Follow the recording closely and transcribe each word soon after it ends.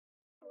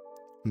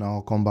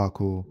Now come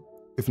back. Oh,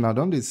 if now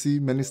don't they see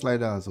many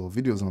sliders or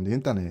videos on the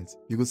internet,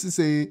 you could see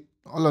say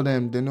all of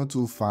them they're not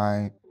too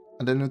fine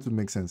and they're not too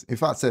make sense. In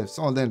fact,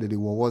 some of them they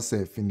will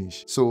say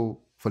finish. So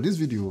for this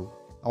video,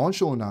 I want to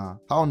show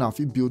now how now if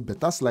you build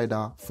better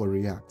slider for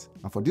React.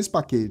 And for this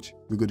package,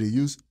 we're going to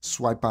use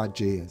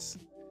Swiper.js.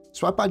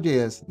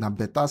 Swiper.js now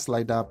better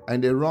slider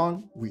and they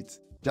run with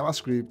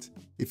JavaScript.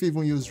 If you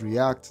even use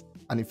React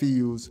and if you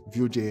use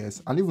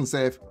Vue.js and even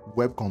say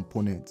web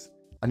components.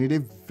 And it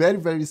is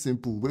very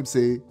simple.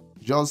 Website,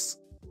 just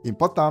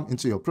import them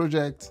into your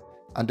project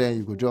and then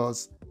you could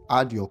just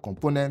add your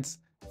components.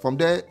 From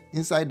there,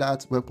 inside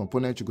that web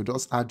component, you could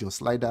just add your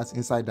sliders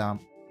inside them.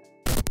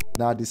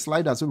 Now the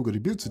sliders we're going to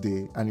build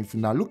today, and if you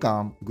now look at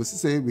them, you can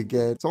see we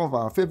get some of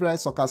our favorite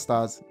soccer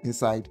stars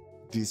inside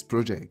this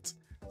project.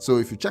 So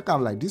if you check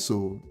them like this,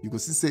 so you can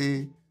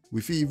see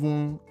we fit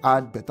even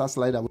add better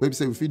slider.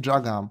 Website we fit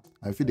drag them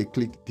and if they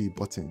click the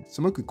button.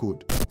 So make we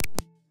code.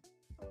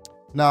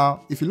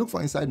 Now, if you look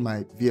for inside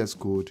my VS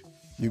Code,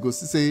 you go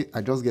see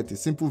I just get a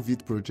simple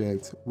Vite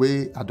project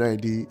where I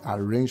already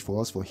arranged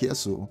for us for here.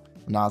 So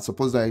now I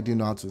suppose I already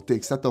know how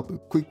to set up a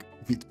quick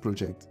Vite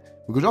project.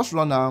 We could just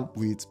run now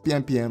with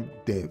pnpm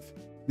dev.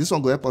 This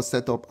one will help us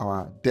set up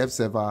our dev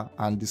server,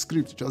 and the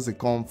script just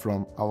come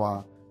from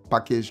our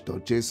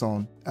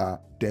package.json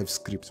dev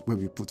script where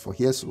we put for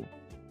here. So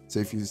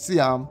if you see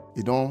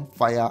it don't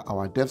fire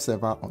our dev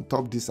server on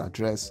top this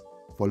address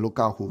for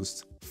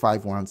localhost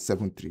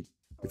 5173.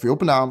 If you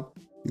open them,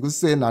 you could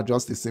say now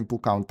just a simple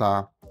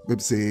counter.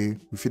 Maybe say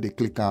if you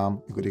click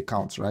you go to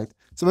count, right?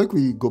 So make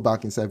we go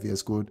back inside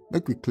VS Code,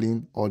 make we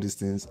clean all these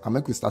things, and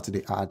make we start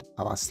to add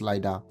our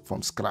slider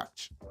from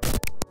scratch.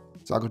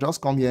 So I could just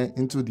come here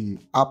into the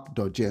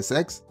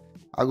app.jsx.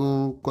 I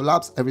will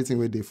collapse everything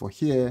we did for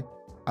here,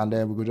 and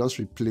then we will just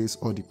replace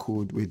all the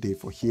code we did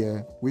for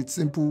here with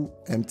simple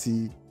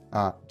empty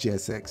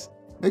JSX.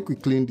 Make we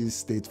clean this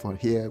state for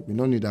here. We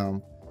don't need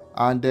them.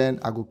 And then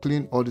I go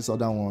clean all these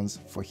other ones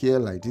for here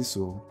like this.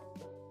 So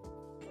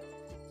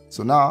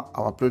now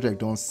our project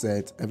don't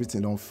set,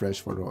 everything don't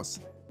fresh for us.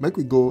 Make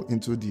we go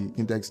into the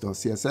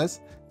index.css.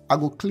 I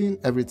go clean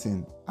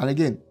everything. And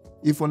again,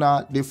 if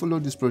they follow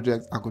this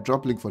project, I could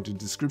drop link for the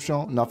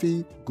description. Now if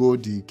you go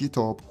the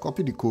GitHub,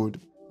 copy the code,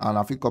 and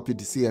if you copy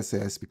the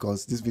CSS,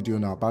 because this video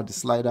now about the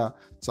slider.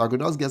 So I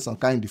could just get some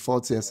kind of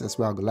default CSS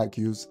where I could like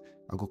use.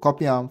 I go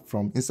copy them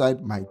from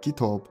inside my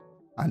GitHub,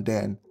 and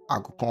then I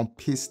go come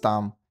paste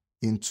them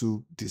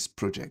into this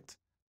project.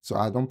 So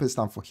I don't paste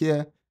them for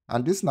here,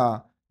 and this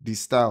now the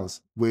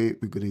styles we're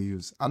going to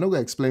use. I'm not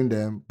going to explain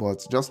them,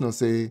 but just know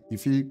say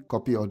if you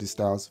copy all the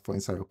styles for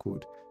inside your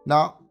code.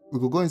 Now we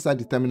could go inside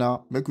the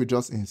terminal, make we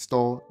just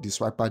install the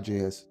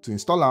Swiper.js. To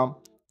install them,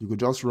 you could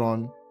just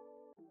run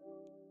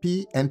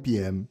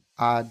pnpm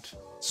add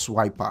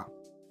swiper.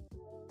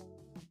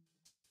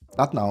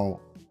 That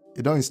now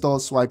it don't install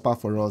Swiper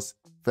for us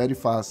very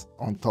fast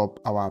on top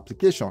our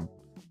application.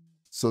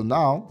 So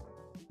now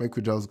make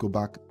we just go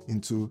back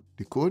into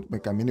the code,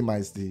 make I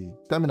minimize the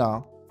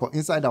terminal. For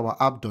inside our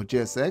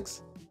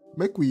app.jsx,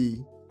 make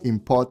we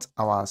import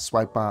our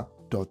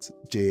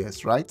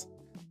Swiper.js, right?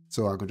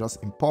 So I could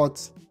just import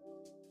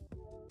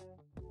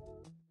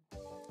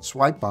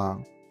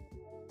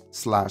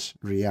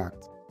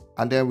Swiper/React,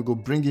 and then we go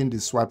bring in the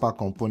Swiper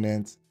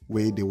component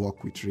where they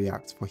work with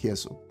React for here.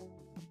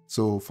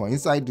 So for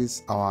inside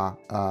this our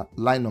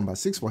line number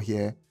 6 for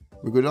here,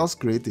 we could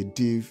just create a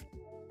div.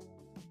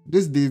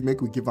 This div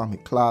make we give them a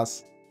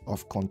class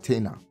of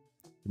container.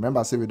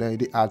 Remember, I said we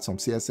already add some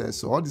CSS,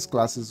 so all these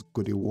classes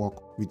could they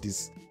work with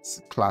these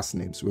class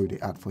names where they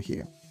add for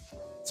here.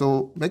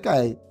 So make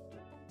I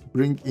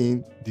bring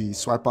in the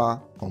Swiper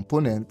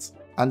component,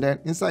 and then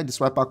inside the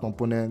Swiper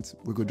component,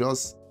 we could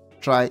just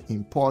try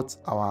import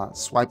our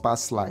Swiper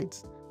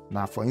slides.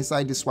 Now for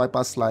inside the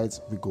Swiper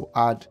slides, we go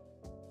add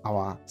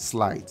our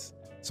slides.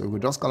 So we will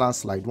just call them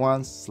slide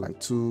 1,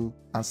 slide 2,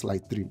 and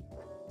slide 3.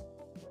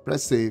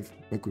 Press save,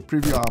 make we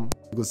preview them.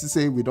 Because you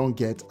say we don't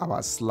get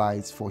our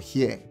slides for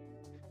here.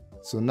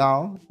 So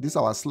now these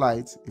are our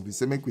slides. If we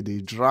say make we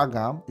drag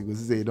them,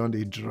 because you say you don't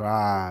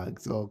drag.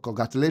 So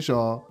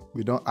congratulations,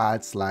 we don't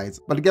add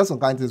slides. But get some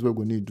kind of things we're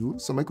going to do.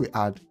 So make we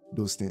add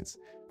those things.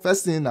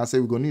 First thing I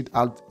say we're going to need to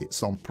add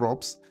some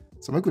props.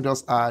 So make we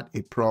just add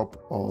a prop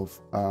of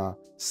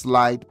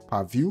slide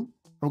per view.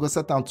 I'm going to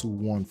set down to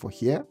 1 for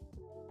here.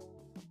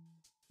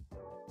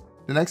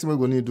 The next thing we're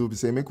going to do is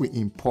say make we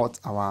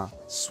import our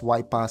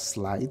Swiper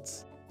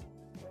slides,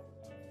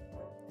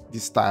 the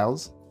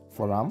styles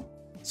for them.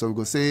 So we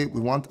go say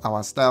we want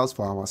our styles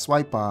for our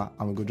Swiper,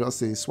 and we go just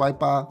say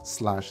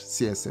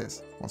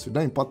Swiper/CSS. Once we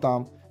don't import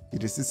them,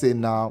 it is to say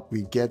now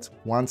we get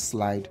 1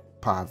 slide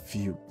per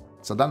view.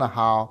 So that's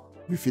how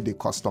we feel they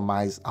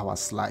customize our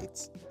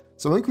slides.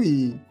 So when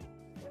we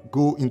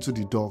go into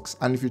the docs,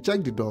 and if you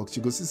check the docs,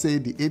 you go see say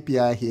the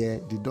API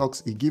here, the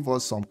docs, it give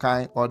us some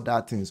kind of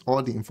other things,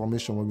 all the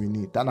information we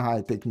need. That's how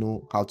I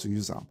know how to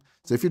use them.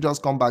 So if you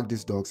just come back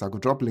these docs, I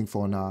could drop link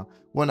for now.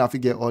 When I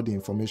get all the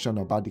information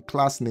about the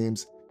class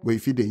names, where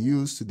if they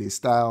use to they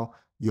style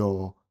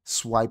your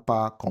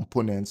Swiper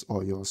components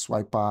or your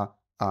Swiper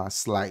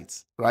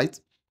slides, right?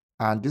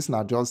 And this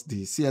now just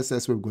the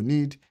CSS we're going to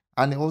need,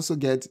 and also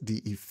get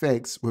the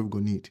effects we're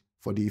going to need.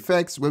 For the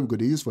effects we're going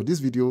to use for this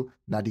video,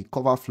 now the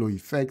cover flow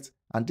effect,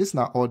 and this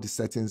now all the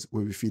settings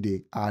where we feel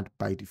they add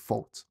by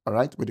default, all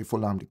right, where they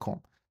follow them the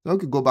comp. So we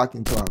can go back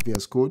into our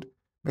VS Code,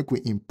 make we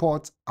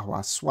import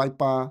our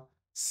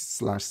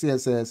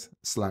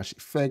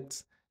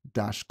Swiper/CSS/effects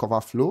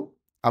 -cover flow,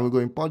 and we're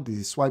going to import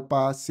the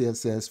Swiper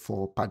CSS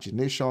for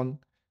pagination.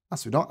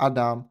 As we don't add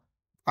them,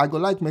 I go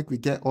like make we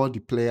get all the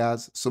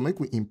players, so make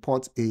we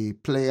import a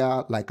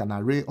player like an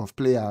array of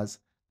players.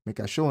 Make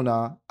I show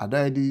now, I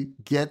already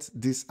get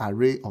this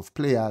array of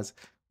players,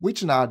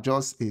 which now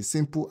just a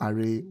simple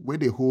array where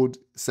they hold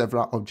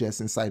several objects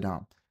inside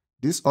them.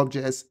 These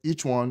objects,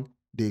 each one,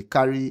 they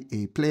carry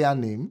a player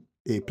name,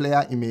 a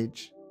player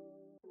image,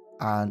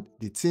 and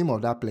the team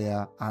of that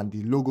player and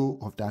the logo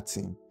of that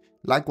team.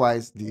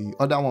 Likewise, the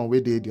other one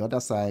where they the other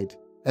side,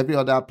 every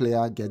other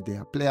player get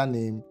their player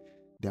name,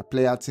 their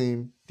player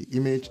team, the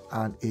image,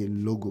 and a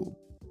logo.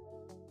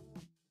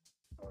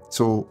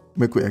 So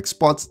make we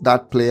export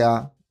that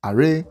player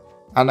array,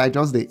 and I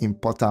just they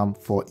import them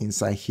for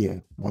inside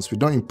here. Once we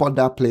don't import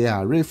that player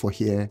array for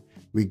here,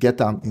 we get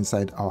them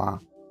inside our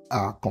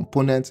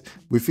component.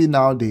 We feel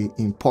now they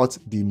import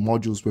the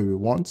modules where we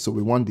want. So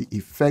we want the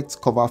effects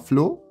cover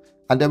flow,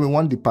 and then we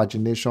want the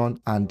pagination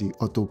and the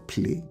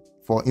autoplay.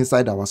 For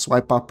inside our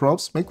Swiper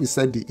props, make we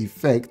set the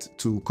effect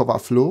to cover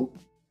flow,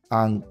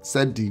 and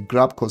set the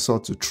grab cursor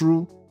to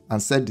true,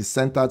 and set the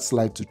centered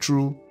slide to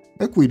true.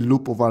 Make we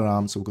loop over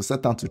them, so we go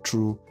set them to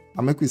true,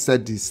 and make we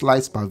set the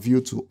slides per view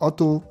to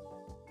auto.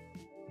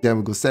 Then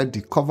we go set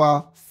the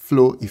cover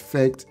flow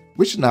effect,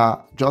 which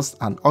now just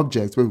an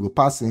object where we go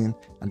pass in,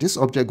 and this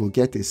object will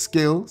get a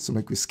scale, so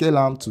make we scale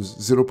them to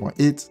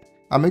 0.8,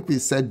 and make we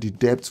set the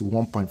depth to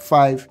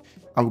 1.5,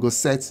 and we go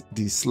set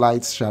the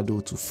slides shadow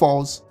to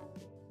false.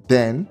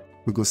 Then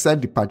we go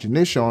set the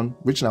pagination,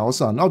 which now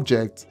also an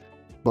object,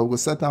 but we go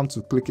set them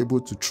to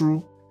clickable to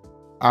true,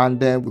 and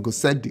then we go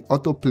set the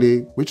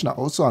autoplay, which now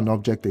also an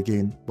object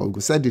again, but we go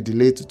set the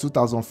delay to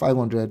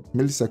 2500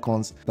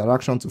 milliseconds,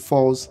 direction to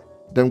false.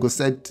 Then we go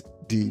set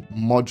the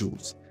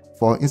modules.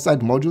 For inside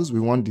modules, we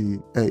want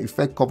the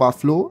effect cover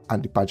flow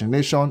and the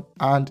pagination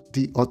and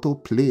the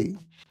autoplay.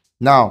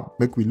 Now,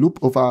 make we loop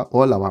over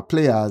all our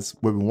players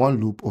where we want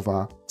loop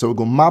over. So we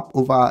go map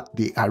over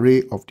the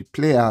array of the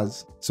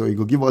players. So it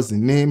will give us the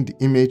name, the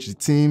image, the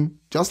team,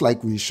 just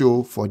like we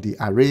show for the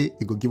array,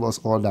 it will give us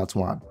all that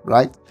one,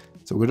 right?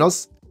 So we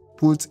just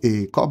put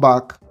a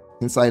callback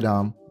inside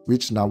them,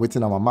 which now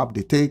waiting our map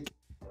they take.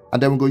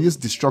 And then we go use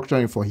the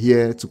structuring for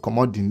here to come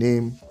out the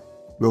name.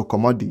 We'll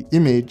come out the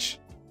image.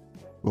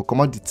 We'll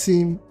come out the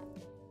team.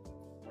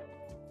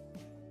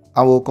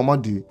 And we'll come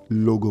out the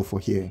logo for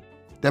here.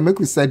 Then make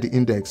we set the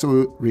index,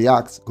 so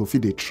React go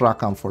feed the track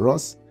them for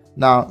us.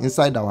 Now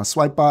inside our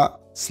Swiper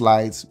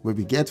slides where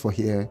we get for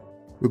here,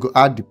 we go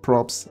add the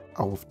props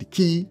of the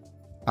key,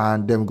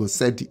 and then we go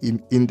set the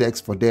index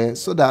for there,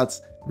 so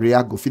that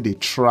React go feed the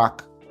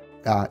track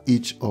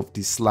each of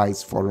the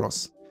slides for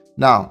us.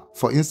 Now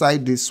for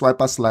inside this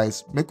Swiper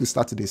slides, make we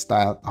start to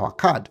style our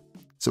card.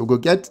 So we go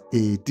get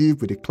a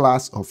div with a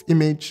class of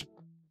image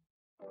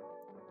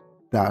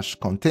dash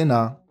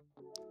container.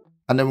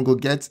 And then we go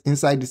get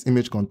inside this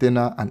image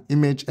container an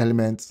image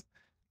element,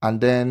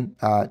 and then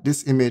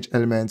this image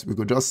element we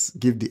go just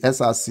give the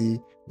src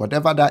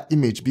whatever that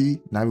image be.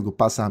 Now we go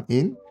pass them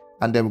in,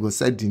 and then we go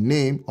set the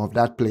name of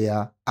that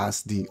player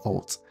as the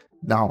alt.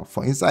 Now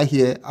for inside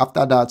here,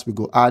 after that we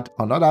go add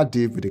another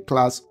div with a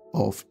class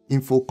of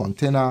info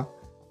container,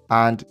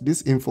 and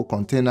this info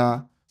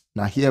container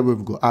now here we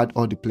go add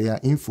all the player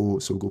info.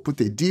 So we go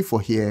put a div for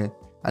here,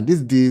 and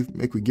this div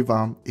make we give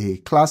them a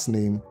class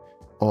name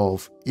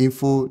of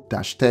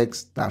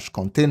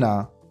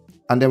info-text-container,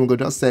 and then we go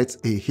just set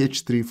a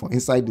h3 for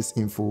inside this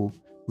info.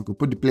 We could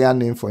put the player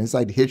name for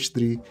inside the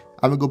h3,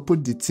 and we go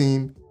put the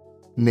team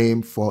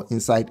name for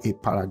inside a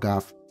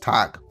paragraph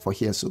tag for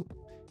here. So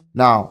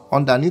now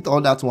underneath all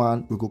that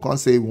one, we go come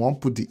say we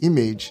want to put the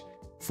image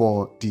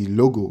for the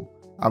logo,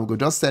 and we go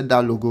just set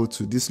that logo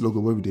to this logo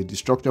where we did the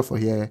structure for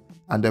here,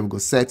 and then we go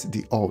set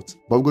the alt,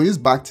 but we go use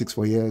backticks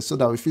for here so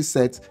that we fit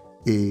set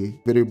a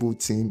variable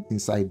team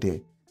inside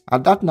there.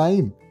 And that now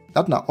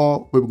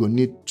all we're going to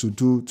need to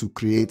do to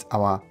create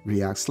our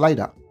React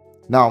slider.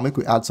 Now make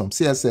we add some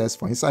CSS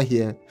for inside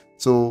here.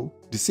 So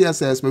the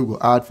CSS we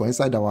will add for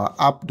inside our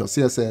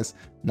app.css,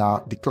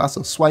 now the class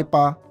of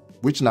Swiper,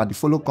 which now the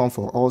follow come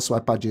for all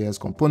Swiper.js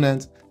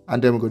components,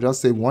 and then we go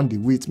just say we want the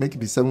width, make it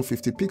be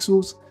 750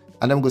 pixels,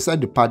 and then we go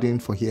set the padding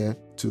for here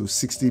to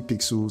 60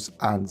 pixels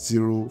and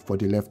 0 for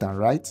the left and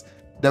right.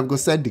 Then we go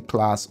set the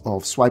class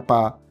of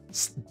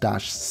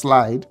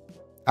Swiper-slide,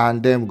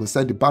 and then we go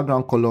set the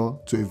background color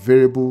to a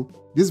variable.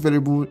 This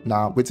variable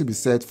now wait to be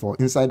set for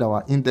inside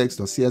our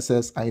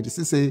index.css, and you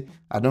see say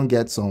I don't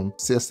get some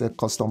CSS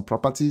custom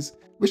properties,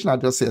 which now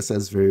just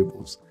CSS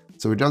variables.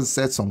 So we just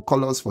set some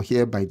colors for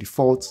here by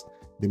default,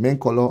 the main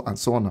color, and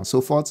so on and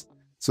so forth.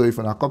 So if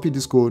I now copy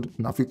this code,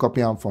 now if we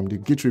copy them from the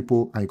Git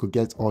repo, and you could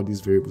get all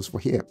these variables for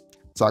here.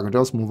 So I could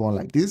just move on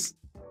like this.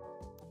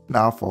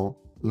 now for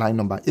line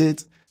number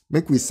 8,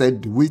 make we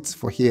set the width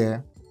for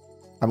here.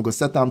 I'm going to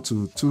set them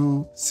to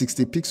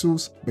 260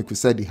 pixels. Make we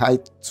set the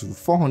height to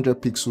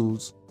 400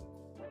 pixels.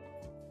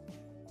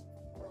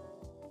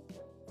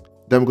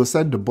 Then we're going to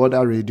set the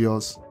border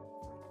radius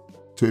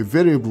to a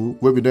variable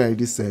where we don't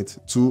already set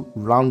to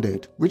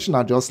rounded, which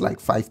now just like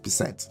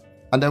 5%.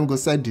 And then we're going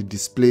to set the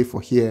display for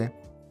here.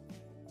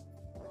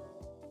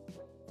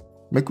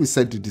 Make we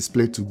set the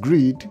display to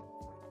grid.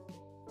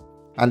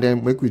 And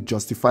then make we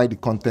justify the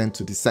content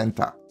to the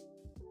center.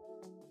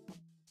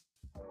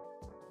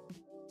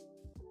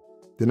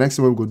 The next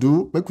thing we're going to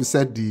do, make we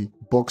set the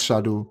box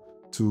shadow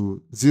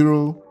to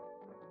 0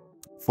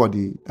 for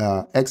the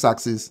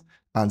x-axis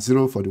and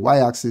 0 for the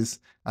y-axis.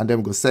 And then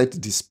we're going to set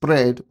the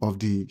spread of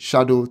the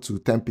shadow to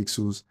 10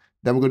 pixels.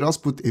 Then we're going to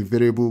just put a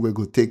variable where we're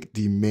going to take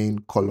the main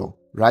color,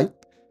 right?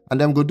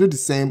 And then we're going to do the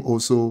same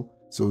also.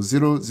 So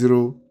 0,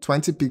 0,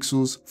 20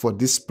 pixels for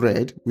this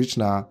spread, which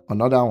now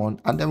another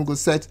one. And then we're going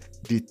to set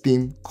the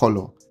theme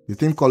color. The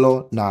theme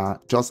color now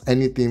just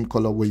any theme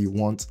color where you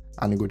want.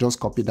 And you go just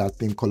copy that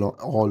theme color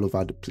all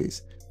over the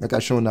place. Like I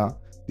show now,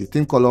 the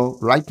theme color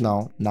right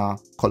now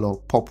color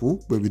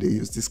purple, where we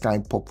use this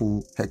kind of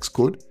purple hex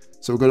code.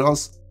 So we're going to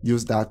just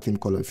use that theme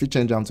color. If you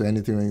change them to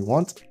anything you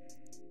want.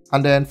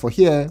 And then for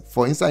here,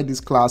 for inside this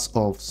class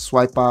of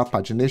swiper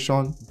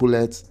pagination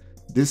bullets,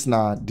 this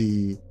now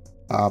the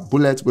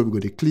bullets where we're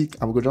going to click,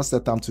 and we're going to just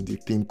set them to the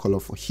theme color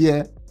for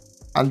here.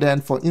 And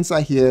then for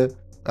inside here,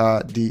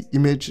 the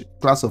image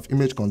class of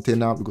image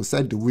container, we're going to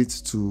set the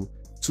width to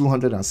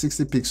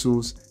 260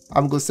 pixels.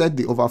 I'm going to set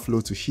the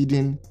overflow to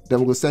hidden. Then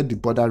we're going to set the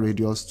border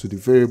radius to the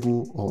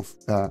variable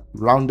of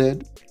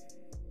rounded.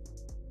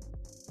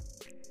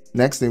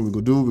 Next thing we're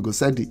going to do, we're going to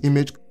set the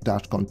image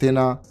dash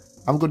container.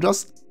 I'm going to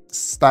just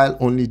style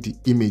only the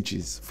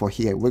images for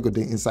here. We're going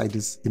to inside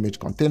this image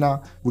container.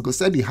 We're going to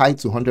set the height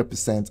to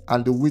 100%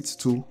 and the width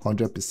to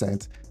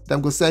 100%. Then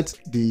we're going to set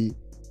the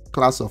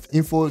class of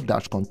info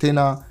dash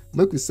container.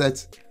 Make we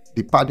set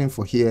the padding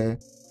for here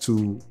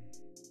to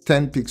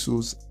 10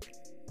 pixels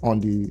on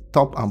the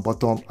top and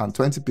bottom and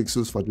 20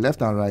 pixels for the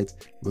left and right.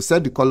 We'll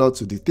set the color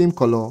to the theme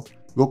color.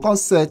 We'll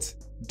set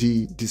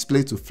the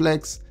display to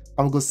flex,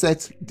 and we'll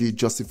set the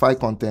justify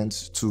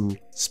content to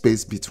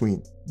space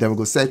between. Then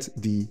we'll set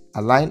the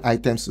align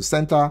items to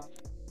center.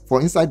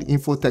 For inside the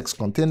info text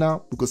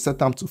container, we'll set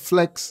them to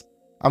flex,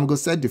 and we'll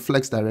set the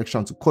flex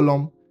direction to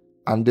column.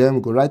 And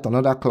then we'll write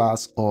another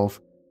class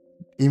of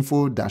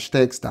info dash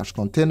text dash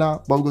container,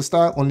 but we'll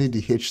start only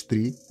the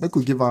h3. Make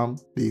we give them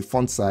the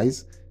font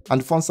size. And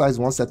the font size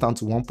won't set down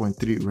to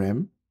 1.3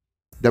 rem.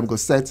 Then we're going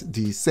to set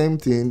the same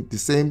thing, the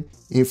same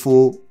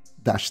info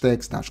dash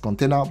text dash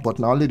container, but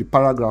now only the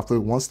paragraph we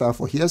want style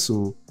for here.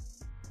 So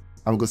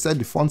I'm going to set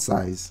the font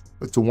size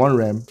to 1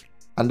 rem.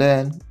 And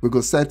then we're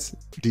going to set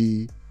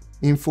the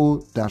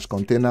info dash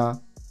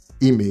container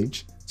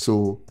image.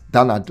 So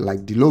down at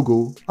like the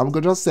logo, I'm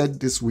going to just set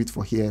this width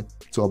for here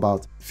to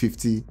about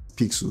 50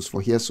 pixels for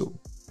here. So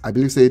I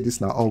believe say this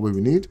now all we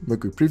need.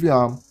 Make we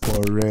preview them.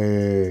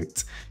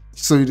 Correct.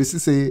 So you see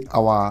say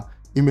our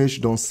image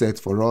don't set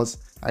for us,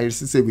 and you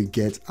see say we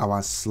get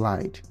our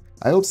slide.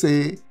 I hope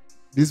say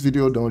this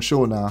video don't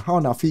show now how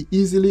now we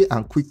easily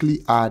and quickly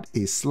add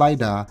a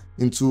slider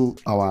into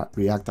our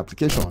React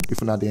application.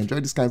 If you not enjoy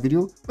this kind of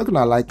video, make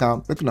una like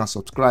them, make una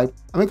subscribe,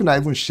 and make una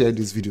even share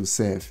this video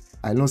safe.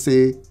 I know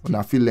say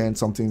una feel learn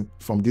something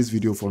from this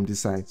video from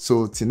this side.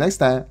 So till next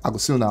time, I go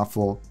see you now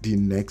for the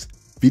next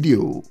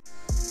video.